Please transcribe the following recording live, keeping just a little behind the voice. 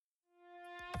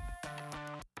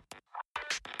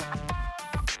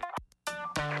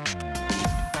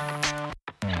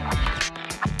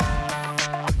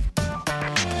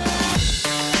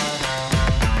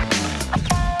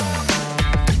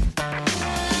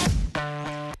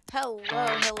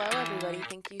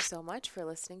Thank you so much for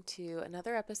listening to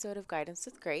another episode of Guidance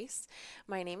with Grace.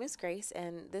 My name is Grace,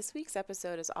 and this week's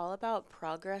episode is all about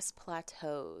progress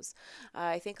plateaus.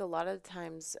 I think a lot of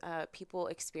times people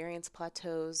experience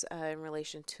plateaus in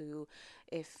relation to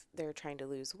if they're trying to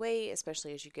lose weight,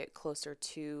 especially as you get closer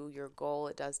to your goal.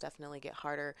 It does definitely get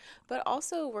harder. But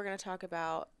also, we're going to talk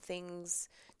about things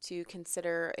to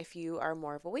consider if you are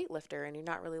more of a weightlifter and you're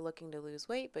not really looking to lose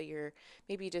weight, but you're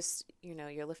maybe just,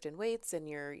 you're lifting weights and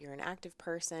you're an active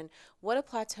person, what a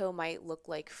plateau might look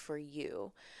like for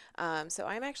you. So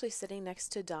I'm actually sitting next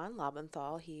to Don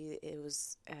Lobenthal. He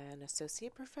was an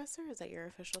associate professor. Is that your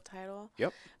official title?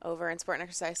 Yep. Over in sport and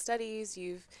exercise studies.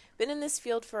 You've been in this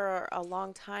field for a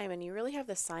long time and you really have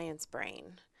the science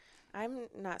brain. I'm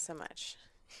not so much.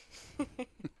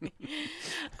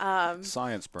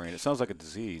 Science brain. It sounds like a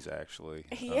disease, actually.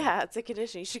 Yeah, it's a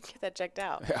condition. You should get that checked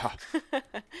out. Yeah.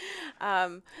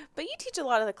 But you teach a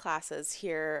lot of the classes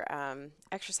here,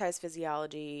 exercise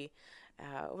physiology.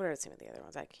 What are some of the other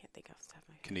ones? I can't think off the top of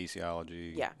my head.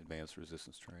 Kinesiology. Yeah. Advanced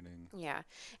resistance training. Yeah.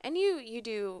 And you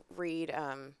do read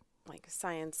like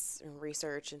science and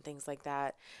research and things like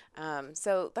that.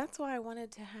 So that's why I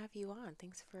wanted to have you on.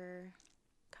 Thanks for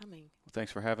coming. Well,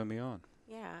 thanks for having me on.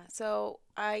 Yeah, so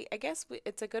I guess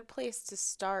it's a good place to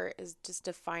start is just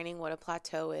defining what a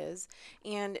plateau is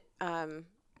and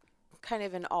kind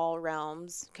of in all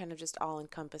realms, kind of just all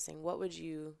encompassing. What would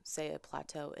you say a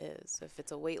plateau is? If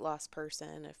it's a weight loss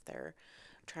person, if they're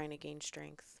trying to gain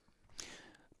strength?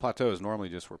 Plateau is normally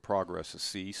just where progress has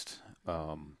ceased,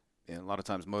 and a lot of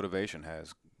times motivation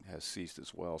has ceased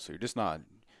as well. So you're not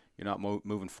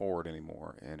moving forward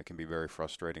anymore, and it can be very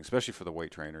frustrating, especially for the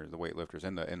weight trainers, the weight lifters,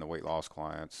 and the weight loss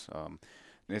clients. And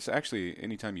it's actually,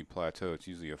 anytime you plateau, it's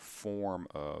usually a form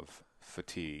of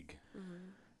fatigue.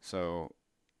 Mm-hmm. So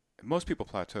most people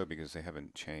plateau because they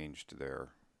haven't changed their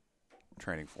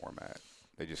training format.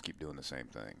 They just keep doing the same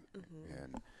thing, mm-hmm.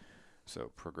 and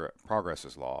so progress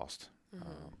is lost.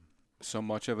 Mm-hmm. So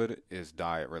much of it is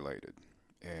diet related,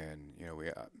 and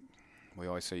we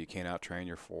always say you can't out-train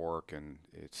your fork, and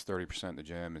it's 30% in the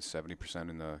gym and 70%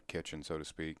 in the kitchen, so to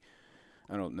speak.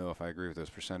 I don't know if I agree with those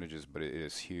percentages, but it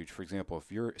is huge. For example,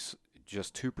 if you're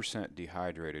just 2%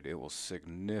 dehydrated, it will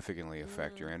significantly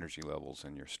affect your energy levels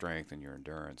and your strength and your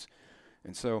endurance.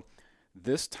 And so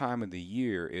this time of the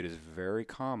year, it is very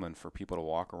common for people to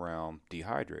walk around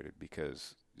dehydrated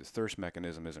because the thirst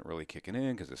mechanism isn't really kicking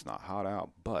in because it's not hot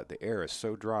out, but the air is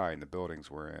so dry in the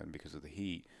buildings we're in because of the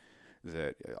heat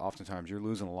that oftentimes you're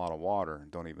losing a lot of water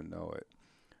and don't even know it.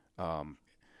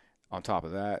 On top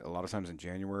of that, a lot of times in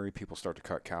January, people start to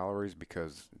cut calories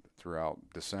because throughout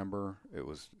December, it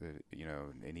was,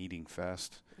 an eating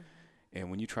fest. Mm-hmm. And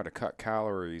when you try to cut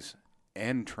calories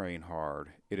and train hard,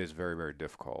 it is very, very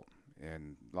difficult.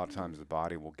 And a lot of times the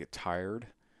body will get tired,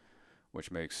 which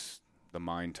makes the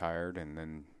mind tired, and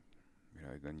then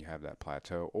you have that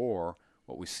plateau. Or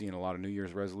what we see in a lot of New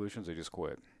Year's resolutions, they just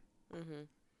quit. Mm-hmm.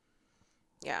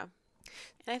 Yeah.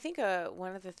 And I think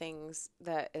one of the things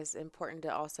that is important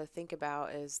to also think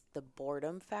about is the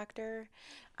boredom factor.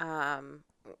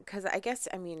 Because it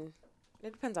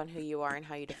depends on who you are and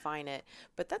how you define it,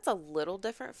 but that's a little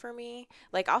different for me.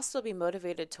 Like, I'll still be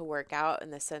motivated to work out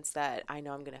in the sense that I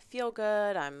know I'm going to feel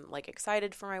good. I'm like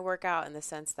excited for my workout in the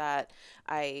sense that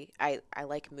I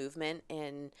like movement,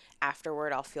 and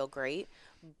afterward I'll feel great.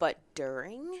 But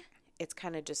during, it's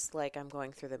kind of just like I'm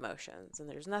going through the motions and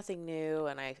there's nothing new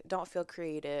and I don't feel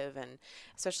creative. And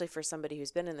especially for somebody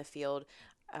who's been in the field,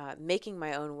 making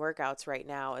my own workouts right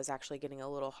now is actually getting a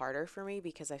little harder for me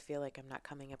because I feel like I'm not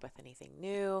coming up with anything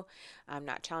new. I'm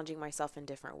not challenging myself in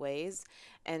different ways.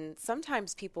 And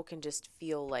sometimes people can just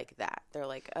feel like that. They're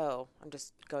like, oh, I'm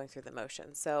just going through the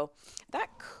motions. So that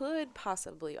could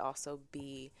possibly also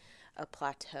be a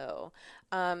plateau.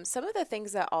 Some of the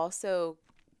things that also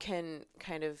can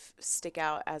kind of stick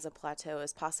out as a plateau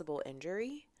is possible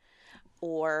injury,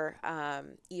 or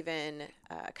even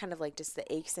kind of like just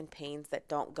the aches and pains that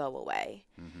don't go away.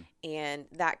 Mm-hmm. And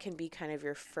that can be kind of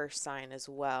your first sign as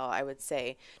well, I would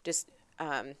say. Just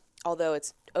although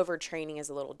it's overtraining is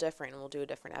a little different, and we'll do a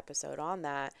different episode on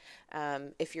that.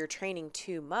 If you're training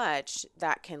too much,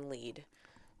 that can lead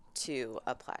to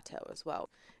a plateau as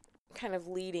well. Kind of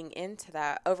leading into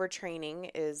that, overtraining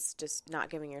is just not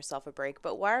giving yourself a break.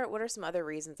 But what are some other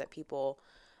reasons that people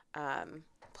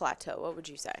plateau? What would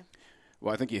you say?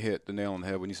 Well, I think you hit the nail on the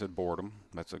head when you said boredom.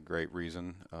 That's a great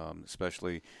reason,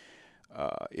 especially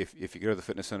if you go to the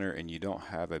fitness center and you don't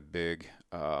have a big,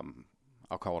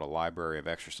 I'll call it a library of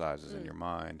exercises in your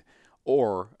mind,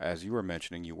 or as you were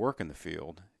mentioning, you work in the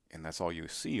field and that's all you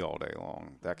see all day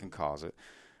long. That can cause it.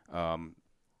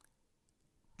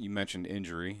 You mentioned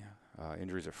injury.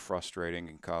 Injuries are frustrating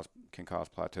and can cause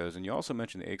plateaus. And you also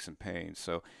mentioned the aches and pains.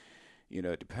 So,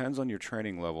 it depends on your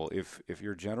training level. If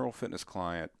you're a general fitness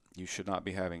client, you should not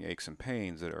be having aches and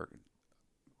pains that are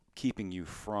keeping you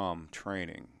from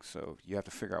training. So you have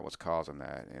to figure out what's causing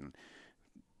that. And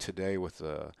today with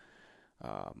the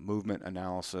movement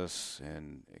analysis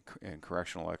and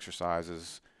correctional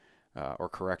exercises or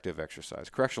corrective exercise.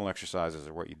 Correctional exercises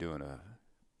are what you do in a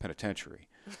penitentiary.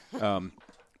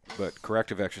 But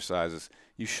corrective exercises,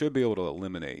 you should be able to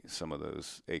eliminate some of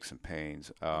those aches and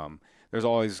pains. There's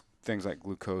always things like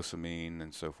glucosamine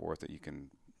and so forth that you can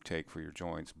take for your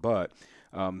joints, but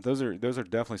those are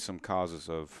definitely some causes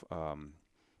of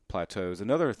plateaus.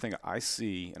 Another thing I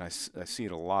see, and I see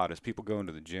it a lot, is people go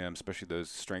into the gym, especially those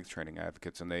strength training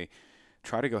advocates, and they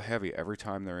try to go heavy every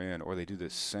time they're in, or they do the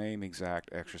same exact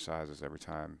exercises every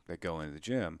time they go into the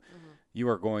gym. You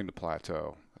are going to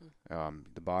plateau.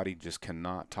 The body just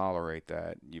cannot tolerate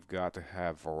that. You've got to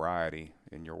have variety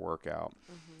in your workout.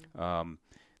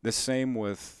 The same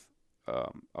with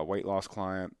a weight loss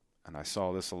client, and I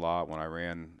saw this a lot when I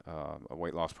ran a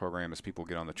weight loss program, is people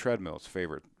get on the treadmill. It's a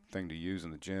favorite thing to use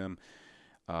in the gym,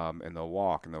 and they'll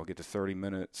walk, and they'll get to 30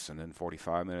 minutes and then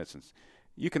 45 minutes, and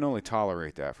you can only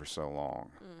tolerate that for so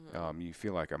long. You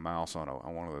feel like a mouse on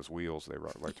one of those wheels they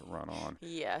like to run on.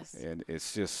 Yes. And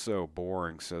it's just so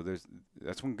boring. So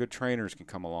that's when good trainers can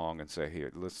come along and say,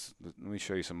 "Here, let me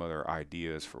show you some other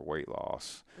ideas for weight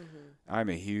loss." I'm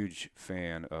a huge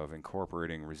fan of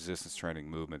incorporating resistance training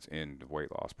movements into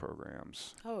weight loss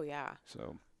programs. Oh, yeah.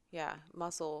 So yeah,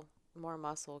 more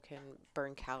muscle can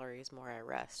burn calories more at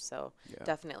rest. So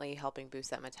definitely helping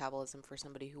boost that metabolism for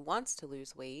somebody who wants to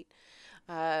lose weight.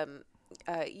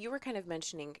 You were kind of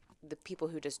mentioning the people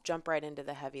who just jump right into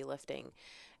the heavy lifting.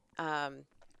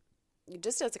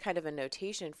 Just as a kind of a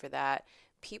notation for that,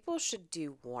 people should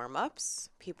do warm-ups.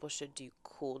 People should do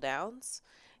cool-downs.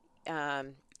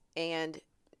 And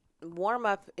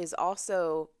warm-up is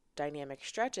also dynamic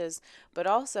stretches, but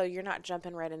also you're not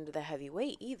jumping right into the heavy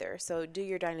weight either. So do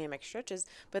your dynamic stretches,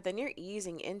 but then you're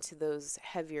easing into those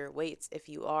heavier weights. If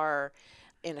you are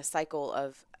in a cycle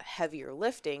of heavier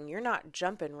lifting, you're not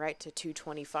jumping right to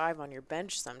 225 on your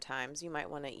bench sometimes. You might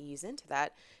want to ease into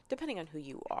that depending on who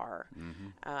you are.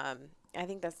 I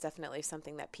think that's definitely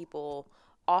something that people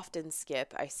often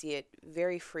skip. I see it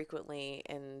very frequently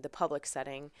in the public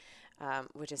setting,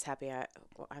 which is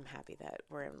I'm happy that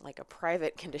we're in like a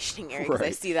private conditioning area because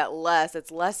I see that less.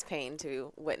 It's less pain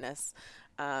to witness.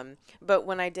 But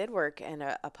when I did work in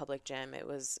a public gym, it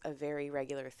was a very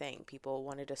regular thing. People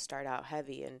wanted to start out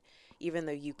heavy, and even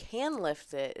though you can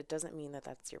lift it, it doesn't mean that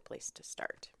that's your place to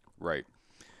start. Right.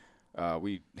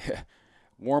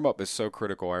 Warm-up is so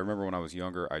critical. I remember when I was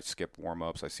younger, I skipped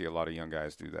warm-ups. I see a lot of young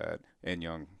guys do that, and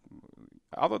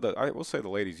although I will say the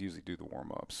ladies usually do the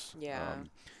warm-ups. Yeah.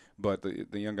 But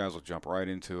the young guys will jump right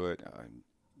into it.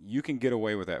 You can get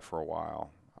away with that for a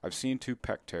while. I've seen 2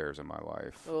 pec tears in my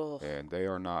life, and they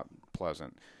are not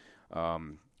pleasant.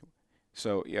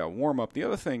 So, warm-up. The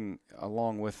other thing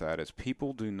along with that is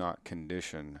people do not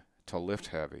condition to lift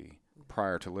heavy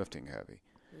prior to lifting heavy.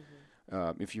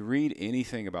 If you read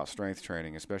anything about strength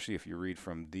training, especially if you read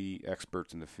from the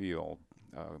experts in the field,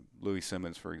 Louis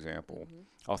Simmons, for example,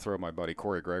 I'll throw my buddy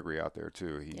Corey Gregory out there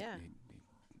too.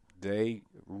 They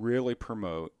really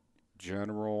promote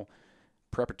general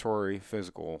preparatory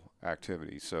physical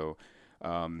activity. So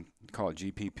call it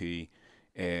GPP,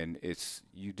 and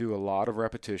you do a lot of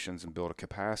repetitions and build a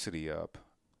capacity up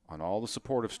on all the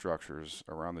supportive structures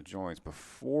around the joints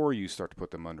before you start to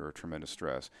put them under a tremendous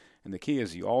stress. And the key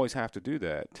is you always have to do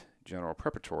that general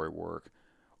preparatory work,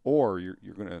 or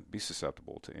you're going to be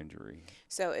susceptible to injury.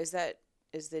 So is the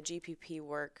GPP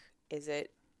work, is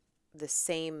it the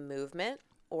same movement,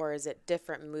 or is it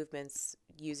different movements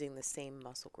using the same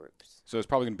muscle groups? So it's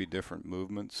probably going to be different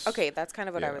movements. Okay, that's kind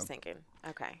of what I was thinking.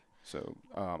 Okay. So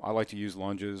I like to use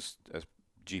lunges as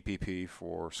GPP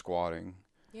for squatting.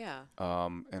 Yeah.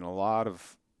 And a lot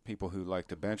of people who like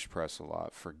to bench press a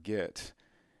lot forget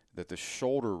that the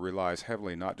shoulder relies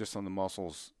heavily not just on the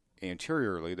muscles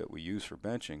anteriorly that we use for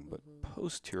benching, but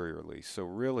posteriorly. So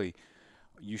really,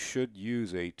 you should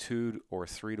use a 2 or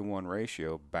 3 to 1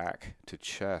 ratio back to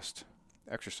chest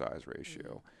exercise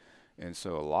ratio. And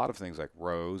so a lot of things like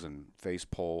rows and face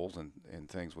pulls and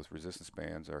things with resistance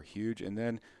bands are huge. And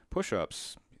then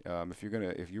push-ups. If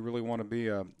you really want to be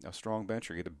a strong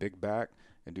bencher, get a big back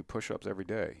and do push-ups every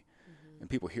day. And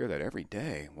people hear that every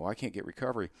day. Well, I can't get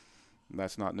recovery. And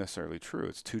that's not necessarily true.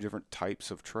 It's 2 different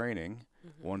types of training.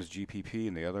 One is GPP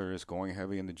and the other is going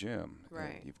heavy in the gym.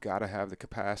 Right. And you've got to have the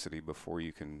capacity before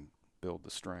you can build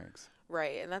the strength.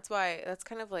 Right. And that's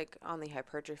kind of like on the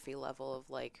hypertrophy level of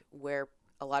like where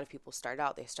a lot of people start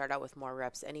out. They start out with more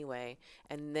reps anyway,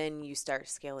 and then you start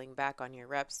scaling back on your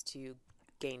reps to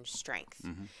gain strength.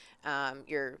 Mm-hmm.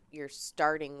 You're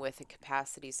starting with a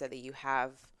capacity so that you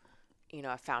have,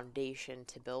 a foundation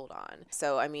to build on.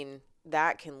 So, I mean,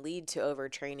 that can lead to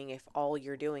overtraining if all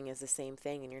you're doing is the same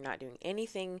thing and you're not doing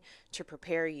anything to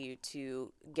prepare you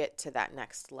to get to that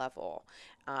next level.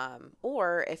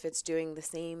 Or if it's doing the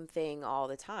same thing all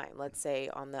the time, let's say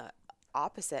on the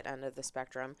opposite end of the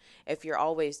spectrum, if you're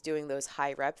always doing those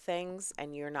high rep things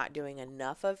and you're not doing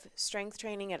enough of strength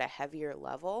training at a heavier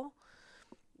level,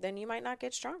 then you might not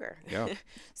get stronger. Yeah.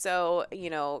 So,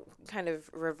 kind of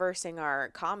reversing our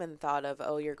common thought of,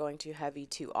 oh, you're going too heavy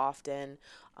too often.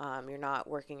 You're not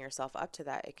working yourself up to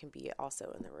that. It can be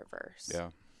also in the reverse. Yeah.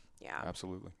 Yeah.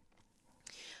 Absolutely.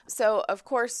 So, of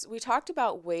course, we talked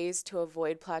about ways to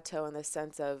avoid plateau in the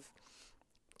sense of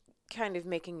kind of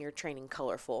making your training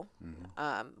colorful,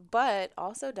 but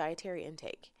also dietary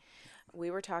intake. We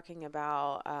were talking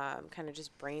about kind of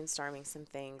just brainstorming some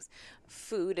things.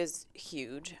 Food is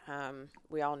huge.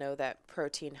 We all know that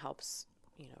protein helps,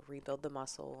 rebuild the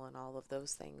muscle and all of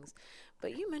those things.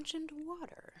 But you mentioned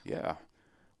water. Yeah.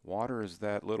 Water is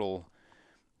that little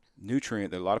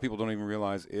nutrient that a lot of people don't even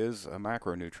realize is a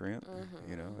macronutrient.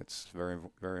 It's very,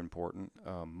 very important.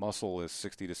 Muscle is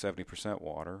 60 to 70%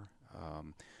 water.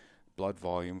 Blood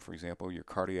volume, for example, your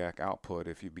cardiac output,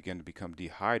 if you begin to become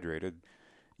dehydrated,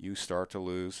 you start to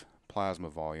lose plasma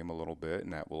volume a little bit,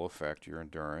 and that will affect your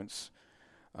endurance.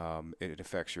 It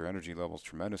affects your energy levels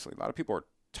tremendously. A lot of people are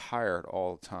tired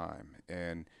all the time,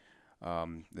 and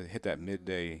they hit that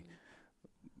midday,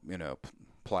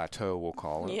 plateau, we'll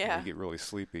call it. Yeah. You get really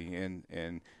sleepy,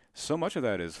 and so much of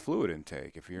that is fluid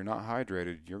intake. If you're not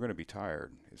hydrated, you're going to be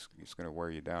tired. It's going to wear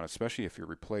you down, especially if you're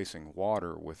replacing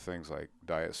water with things like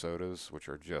diet sodas, which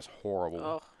are just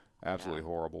horrible, absolutely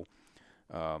horrible.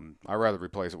 I rather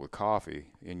replace it with coffee,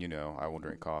 and I will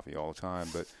drink coffee all the time.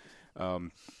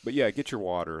 But yeah, get your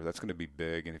water. That's going to be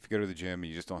big. And if you go to the gym and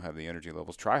you just don't have the energy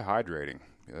levels, try hydrating.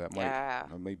 That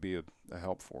might be a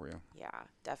help for you. Yeah,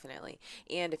 definitely.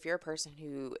 And if you're a person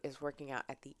who is working out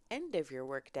at the end of your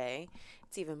workday,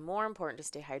 it's even more important to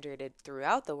stay hydrated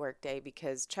throughout the workday,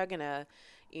 because chugging a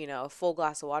full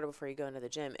glass of water before you go into the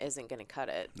gym isn't going to cut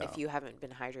it. No. If you haven't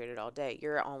been hydrated all day.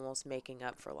 You're almost making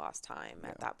up for lost time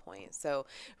at that point. So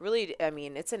really, I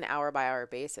mean, it's an hour by hour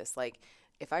basis. Like,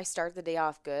 if I start the day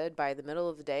off good, by the middle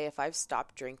of the day, if I've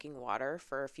stopped drinking water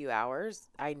for a few hours,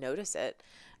 I notice it.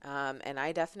 And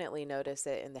I definitely notice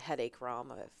it in the headache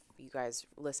realm. If you guys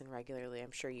listen regularly,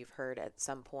 I'm sure you've heard at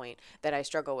some point that I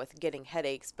struggle with getting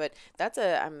headaches, but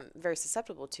I'm very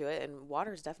susceptible to it. And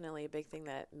water is definitely a big thing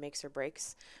that makes or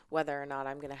breaks whether or not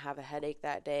I'm going to have a headache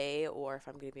that day or if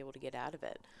I'm going to be able to get out of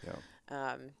it.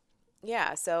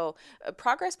 Yeah. So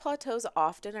progress plateaus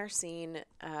often are seen,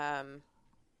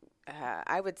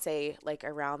 I would say, like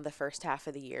around the first half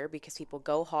of the year, because people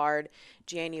go hard.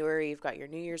 January, you've got your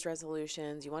New Year's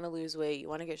resolutions. You want to lose weight. You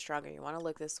want to get stronger. You want to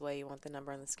look this way. You want the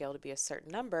number on the scale to be a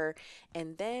certain number.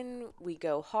 And then we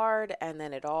go hard, and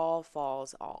then it all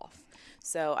falls off.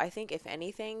 So I think, if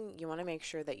anything, you want to make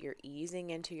sure that you're easing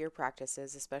into your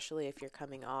practices, especially if you're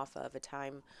coming off of a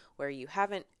time where you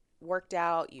haven't worked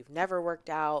out, you've never worked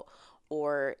out,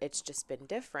 or it's just been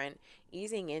different,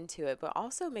 easing into it, but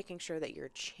also making sure that you're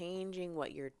changing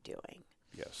what you're doing.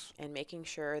 Yes. And making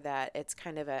sure that it's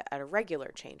kind of at a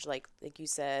regular change. Like you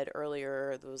said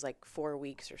earlier, it was like 4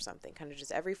 weeks or something. Kind of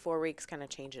just every 4 weeks, kind of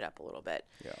change it up a little bit.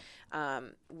 Yeah.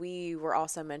 We were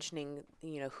also mentioning,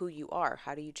 who you are.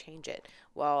 How do you change it?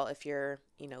 Well, if you're,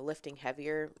 lifting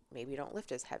heavier, maybe don't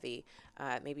lift as heavy.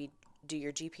 Maybe do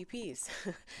your GPPs.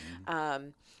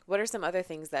 What are some other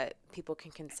things that people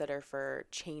can consider for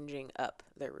changing up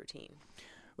their routine?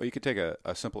 Well, you could take a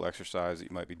simple exercise that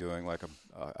you might be doing, like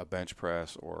a bench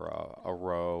press or a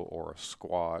row or a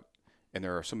squat, and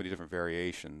there are so many different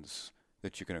variations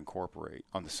that you can incorporate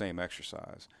on the same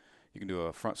exercise. You can do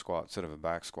a front squat instead of a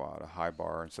back squat, a high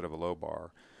bar instead of a low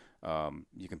bar.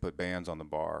 You can put bands on the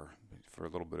bar for a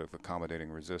little bit of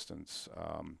accommodating resistance.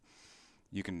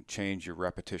 You can change your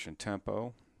repetition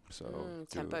tempo. So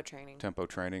tempo training. Tempo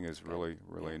training is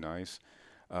really nice.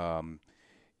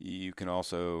 You can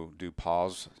also do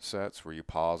pause sets where you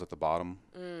pause at the bottom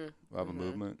of a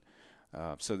movement.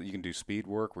 So that you can do speed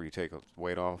work where you take a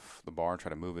weight off the bar and try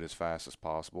to move it as fast as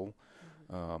possible.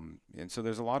 And so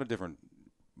there's a lot of different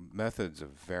methods of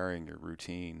varying your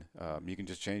routine. You can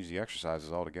just change the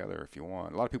exercises altogether if you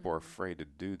want. A lot of people are afraid to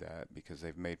do that because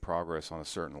they've made progress on a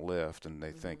certain lift and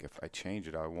they think, if I change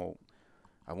it, I won't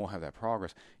have that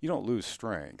progress. You don't lose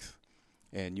strength.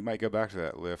 and you might go back to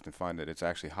that lift and find that it's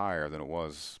actually higher than it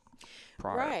was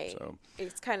prior. Right. So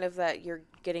It's kind of that you're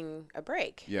getting a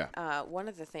break. yeah, One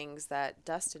of the things that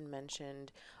Dustin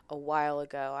mentioned a while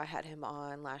ago, I had him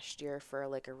on last year for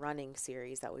like a running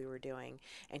series that we were doing,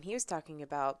 and he was talking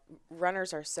about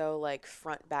runners are so like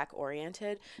front back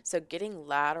oriented, so getting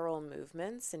lateral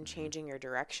movements and changing your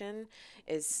direction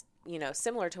is, you know,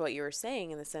 similar to what you were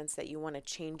saying in the sense that you want to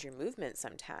change your movement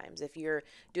sometimes. If you're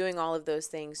doing all of those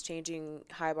things, changing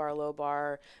high bar, low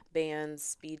bar, bands,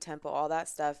 speed, tempo, all that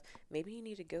stuff, maybe you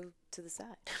need to go to the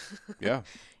side. yeah.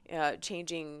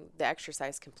 Changing the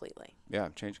exercise completely. Yeah,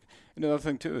 change. And another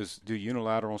thing too is do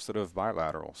unilateral instead of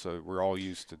bilateral. So we're all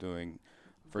used to doing,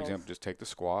 for Both. example, just take the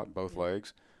squat, both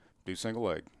legs, do single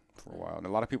leg for a while. And a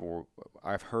lot of people,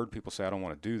 I've heard people say, I don't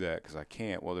want to do that because I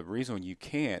can't. Well, the reason you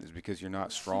can't is because you're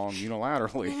not strong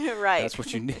unilaterally. Right. That's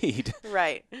what you need.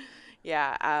 Right.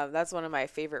 Yeah. That's one of my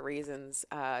favorite reasons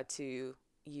to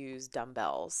use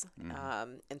dumbbells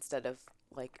instead of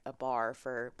like a bar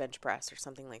for bench press or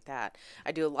something like that.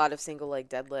 I do a lot of single leg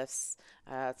deadlifts.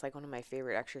 It's like one of my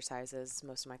favorite exercises.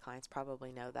 Most of my clients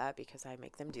probably know that because I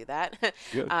make them do that.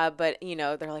 Good. But you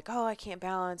know, they're like, "Oh, I can't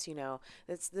balance. You know,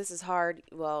 this is hard."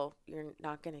 Well, you're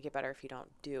not going to get better if you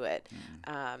don't do it.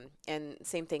 And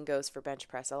same thing goes for bench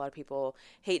press. A lot of people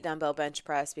hate dumbbell bench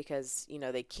press because you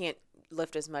know they can't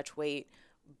lift as much weight.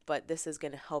 But this is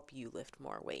going to help you lift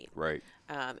more weight. Right.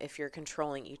 If you're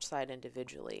controlling each side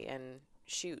individually, and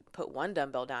put one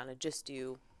dumbbell down and just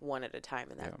do one at a time,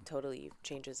 and that totally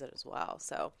changes it as well.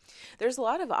 So there's a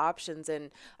lot of options,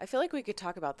 and I feel like we could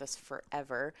talk about this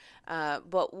forever,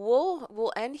 but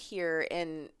we'll end here.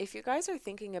 And if you guys are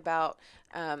thinking about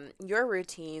your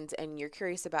routines and you're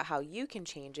curious about how you can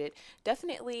change it,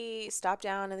 definitely stop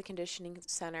down in the conditioning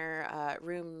center,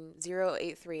 room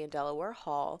 083 in Delaware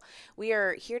Hall. We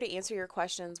are here to answer your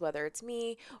questions, whether it's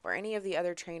me or any of the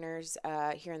other trainers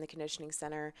here in the conditioning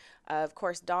center. Of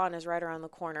course, Don is right around the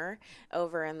corner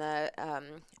over in the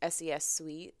SES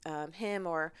suite. Him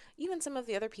or even some of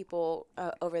the other people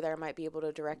over there might be able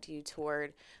to direct you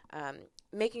toward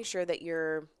making sure that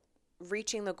you're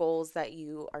reaching the goals that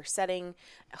you are setting.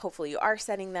 Hopefully you are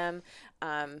setting them,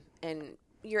 and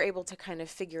you're able to kind of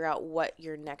figure out what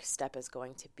your next step is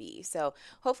going to be. So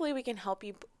hopefully we can help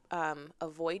you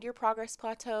avoid your progress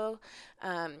plateau.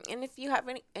 And if you have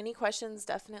any questions,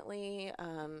 definitely,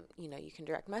 you can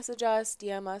direct message us,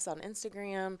 DM us on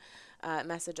Instagram,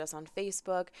 message us on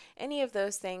Facebook, any of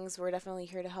those things. We're definitely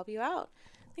here to help you out.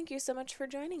 Thank you so much for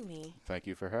joining me. Thank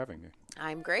you for having me.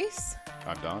 I'm Grace.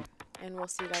 I'm Don. And we'll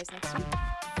see you guys next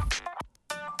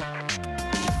week.